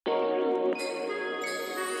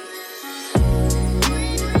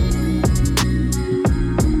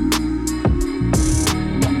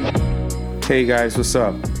Hey guys, what's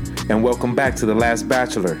up? And welcome back to The Last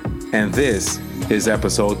Bachelor. And this is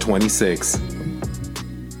episode 26.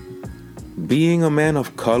 Being a man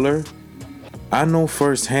of color, I know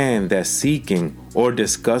firsthand that seeking or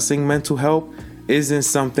discussing mental health isn't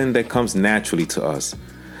something that comes naturally to us.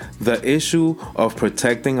 The issue of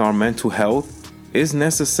protecting our mental health is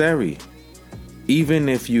necessary, even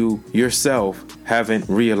if you yourself haven't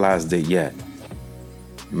realized it yet.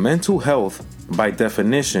 Mental health, by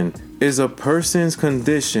definition, is a person's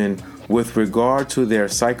condition with regard to their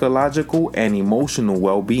psychological and emotional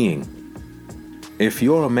well-being. If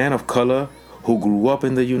you're a man of color who grew up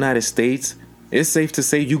in the United States, it's safe to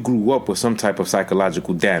say you grew up with some type of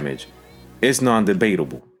psychological damage. It's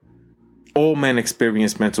non-debatable. All men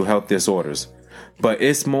experience mental health disorders, but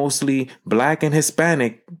it's mostly Black and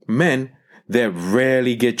Hispanic men that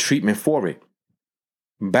rarely get treatment for it.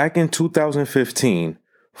 Back in 2015,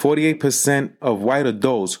 48% of white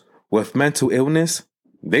adults with mental illness,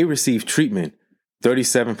 they received treatment.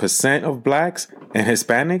 37% of Blacks and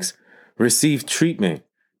Hispanics received treatment.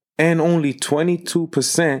 And only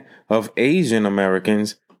 22% of Asian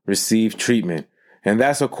Americans received treatment. And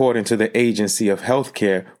that's according to the Agency of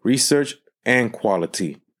Healthcare Research and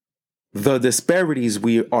Quality. The disparities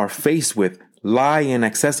we are faced with lie in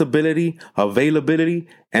accessibility, availability,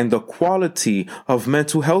 and the quality of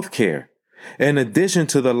mental health care, in addition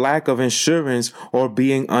to the lack of insurance or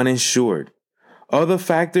being uninsured. Other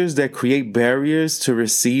factors that create barriers to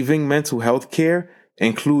receiving mental health care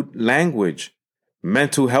include language,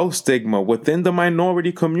 mental health stigma within the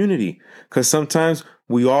minority community, because sometimes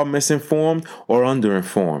we are misinformed or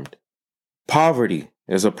underinformed. Poverty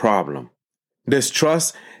is a problem.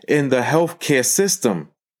 Distrust in the healthcare system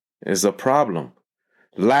is a problem.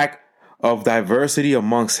 Lack of diversity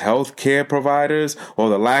amongst healthcare providers or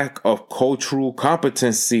the lack of cultural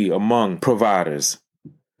competency among providers.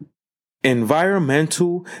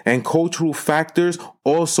 Environmental and cultural factors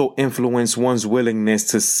also influence one's willingness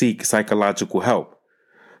to seek psychological help.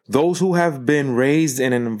 Those who have been raised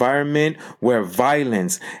in an environment where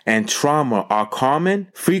violence and trauma are common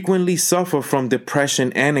frequently suffer from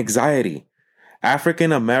depression and anxiety.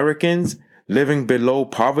 African Americans living below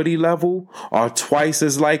poverty level are twice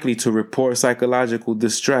as likely to report psychological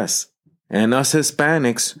distress. And us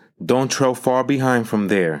Hispanics don't trail far behind from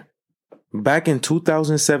there. Back in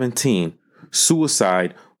 2017,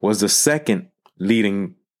 suicide was the second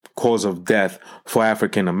leading cause of death for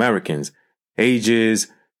African Americans, ages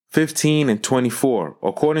 15 and 24,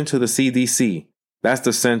 according to the CDC. That's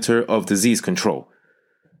the Center of Disease Control.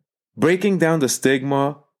 Breaking down the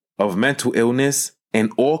stigma of mental illness in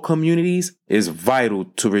all communities is vital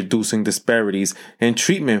to reducing disparities in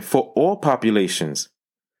treatment for all populations.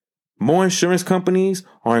 More insurance companies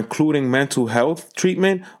are including mental health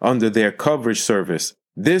treatment under their coverage service.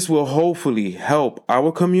 This will hopefully help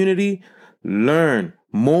our community learn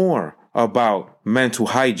more about mental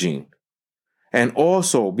hygiene and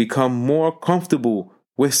also become more comfortable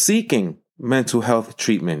with seeking mental health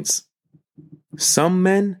treatments. Some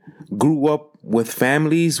men grew up with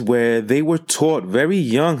families where they were taught very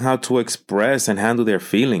young how to express and handle their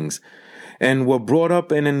feelings and were brought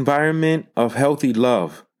up in an environment of healthy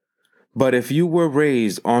love. But if you were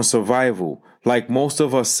raised on survival, like most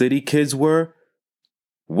of us city kids were,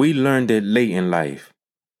 we learned it late in life.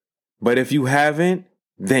 But if you haven't,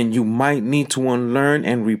 then you might need to unlearn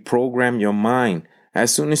and reprogram your mind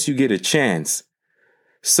as soon as you get a chance.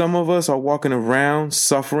 Some of us are walking around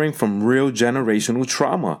suffering from real generational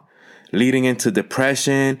trauma, leading into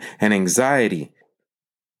depression and anxiety.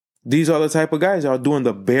 These are the type of guys that are doing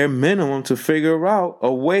the bare minimum to figure out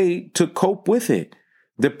a way to cope with it.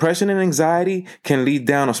 Depression and anxiety can lead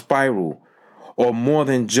down a spiral, or more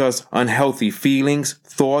than just unhealthy feelings,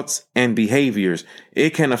 thoughts, and behaviors. It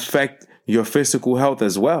can affect your physical health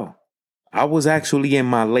as well. I was actually in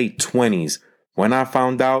my late 20s when I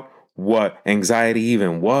found out what anxiety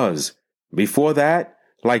even was. Before that,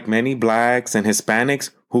 like many Blacks and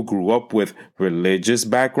Hispanics who grew up with religious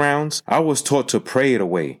backgrounds, I was taught to pray it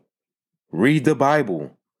away, read the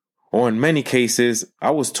Bible, or in many cases,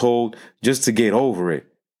 I was told just to get over it.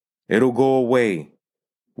 It'll go away,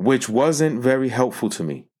 which wasn't very helpful to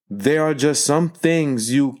me. There are just some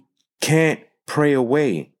things you can't pray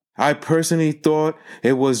away. I personally thought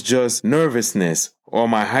it was just nervousness or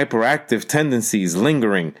my hyperactive tendencies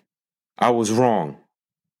lingering. I was wrong.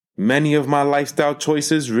 Many of my lifestyle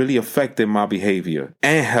choices really affected my behavior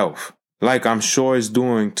and health, like I'm sure it's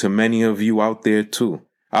doing to many of you out there too.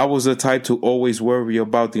 I was the type to always worry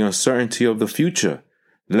about the uncertainty of the future,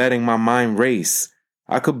 letting my mind race.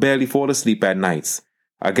 I could barely fall asleep at nights.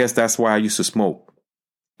 I guess that's why I used to smoke.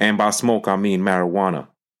 And by smoke, I mean marijuana.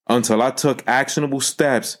 until I took actionable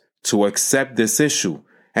steps to accept this issue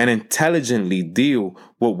and intelligently deal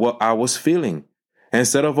with what I was feeling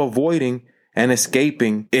instead of avoiding and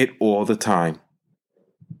escaping it all the time.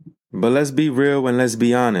 But let's be real and let's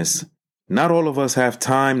be honest. Not all of us have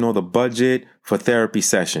time nor the budget for therapy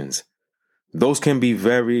sessions. Those can be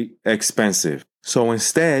very expensive. So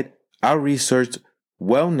instead, I researched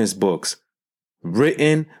wellness books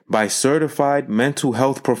written by certified mental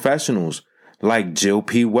health professionals like Jill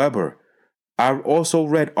P. Weber. I also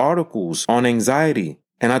read articles on anxiety,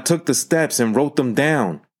 and I took the steps and wrote them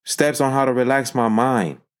down. Steps on how to relax my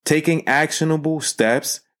mind. Taking actionable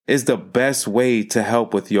steps is the best way to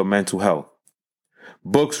help with your mental health.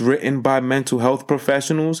 Books written by mental health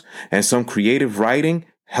professionals and some creative writing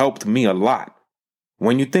helped me a lot.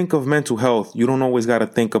 When you think of mental health, you don't always got to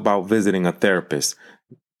think about visiting a therapist.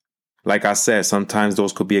 Like I said, sometimes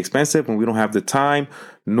those could be expensive and we don't have the time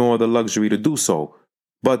nor the luxury to do so.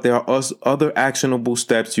 But there are other actionable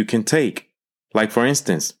steps you can take. Like, for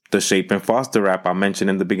instance, the Shape and Foster app I mentioned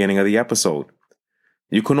in the beginning of the episode.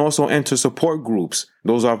 You can also enter support groups.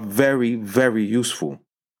 Those are very, very useful.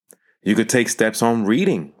 You could take steps on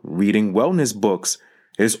reading. Reading wellness books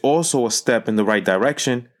is also a step in the right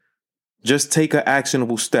direction. Just take an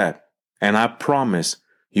actionable step, and I promise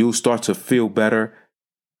you'll start to feel better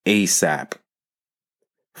ASAP.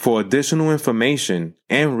 For additional information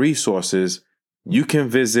and resources, you can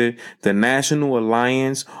visit the National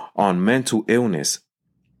Alliance on Mental Illness.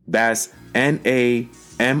 That's NAMI.org.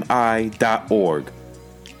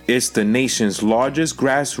 It's the nation's largest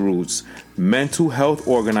grassroots mental health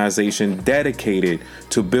organization dedicated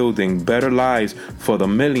to building better lives for the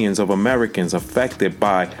millions of Americans affected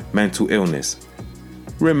by mental illness.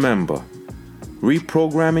 Remember,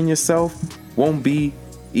 reprogramming yourself won't be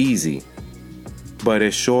easy, but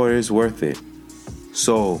it sure is worth it.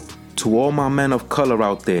 So, to all my men of color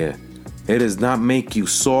out there, it does not make you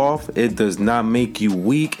soft, it does not make you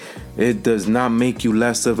weak, it does not make you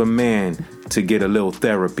less of a man to get a little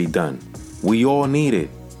therapy done. We all need it.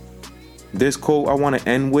 This quote I want to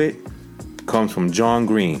end with comes from John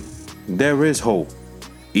Green. There is hope,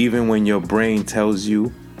 even when your brain tells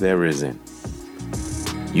you there isn't.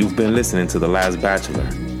 You've been listening to The Last Bachelor.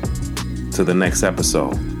 To the next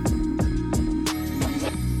episode.